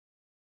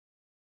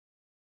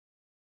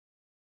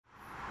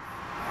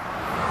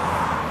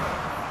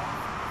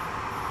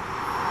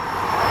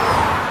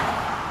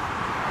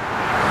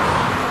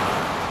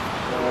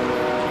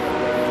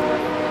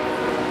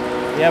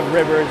We have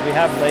rivers, we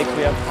have lakes,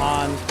 we have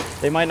ponds.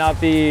 They might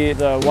not be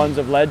the ones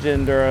of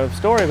legend or of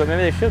story, but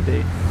maybe they should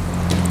be.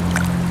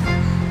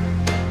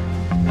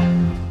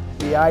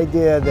 The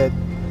idea that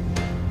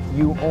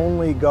you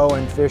only go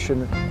and fish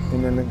in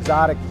an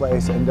exotic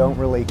place and don't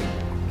really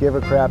give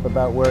a crap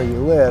about where you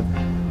live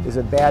is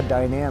a bad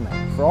dynamic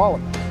for all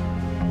of us.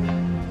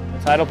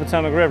 The tidal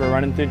Potomac River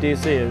running through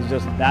DC is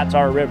just, that's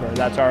our river,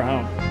 that's our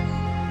home.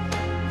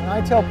 When I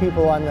tell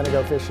people I'm going to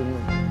go fish in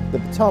the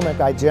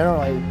Potomac, I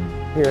generally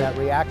hear that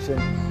reaction,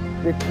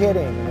 you're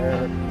kidding,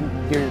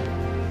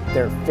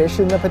 they're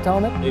fishing the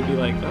Potomac? They'd be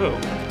like, oh,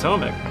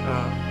 Potomac,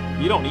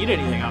 you don't eat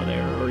anything out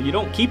there, or you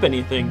don't keep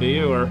anything, do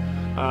you? Or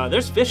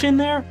there's fish in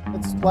there?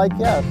 It's like,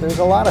 yeah, there's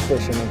a lot of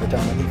fish in the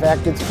Potomac. In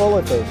fact, it's full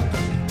of fish.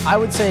 I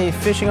would say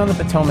fishing on the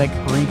Potomac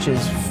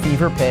reaches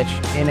fever pitch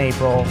in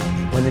April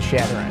when the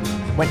shatter ends.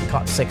 Went and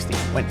caught 60,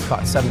 went and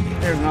caught 70.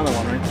 There's another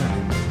one right there.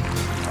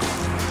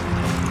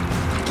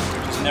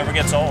 Just never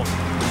gets old,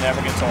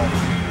 never gets old.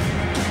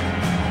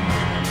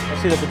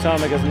 I see the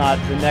Potomac as not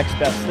the next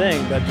best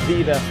thing, but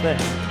the best thing.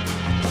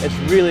 It's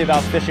really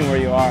about fishing where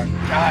you are.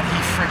 God, he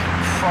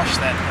freaking crushed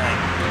that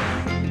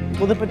thing.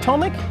 Well, the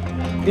Potomac,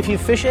 if you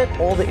fish it,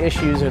 all the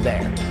issues are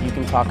there. You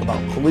can talk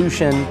about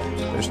pollution,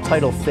 there's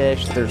tidal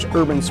fish, there's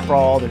urban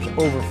sprawl, there's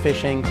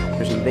overfishing,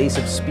 there's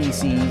invasive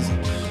species.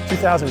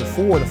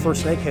 2004, the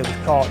first snakehead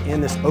was caught in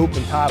this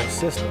open tidal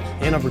system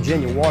in a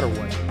Virginia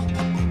waterway.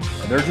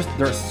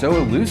 They're so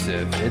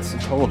elusive, it's a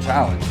total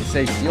challenge. They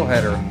say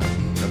steelhead are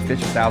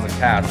fish 1,000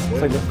 casts.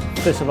 It's like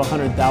the fish of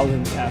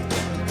 100,000 casts.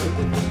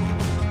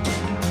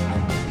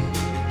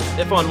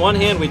 If on one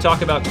hand we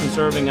talk about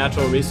conserving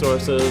natural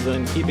resources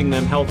and keeping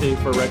them healthy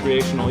for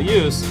recreational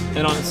use,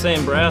 and on the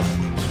same breath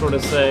sort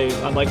of say,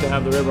 I'd like to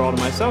have the river all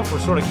to myself, we're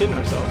sort of kidding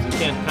ourselves. You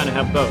can't kind of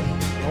have both.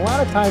 A lot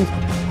of times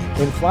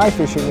in fly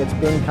fishing, it's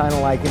been kind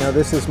of like,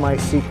 this is my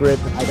secret.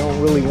 I don't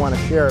really want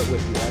to share it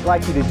with you. I'd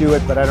like you to do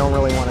it, but I don't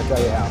really want to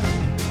tell you how.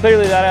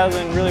 Clearly that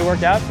hasn't really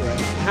worked out for us.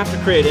 We have to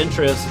create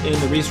interest in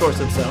the resource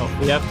itself.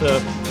 We have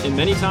to, in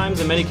many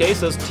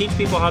cases, teach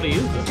people how to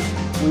use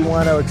it. We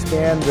want to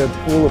expand the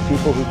pool of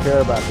people who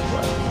care about the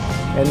place.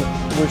 And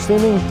we're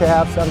seeming to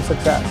have some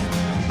success.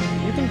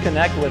 You can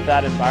connect with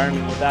that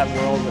environment, with that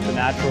world, with the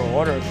natural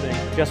order of things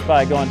just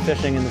by going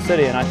fishing in the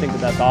city, and I think that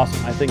that's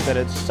awesome. I think that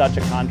it's such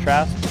a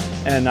contrast,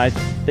 and I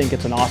think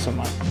it's an awesome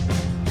one.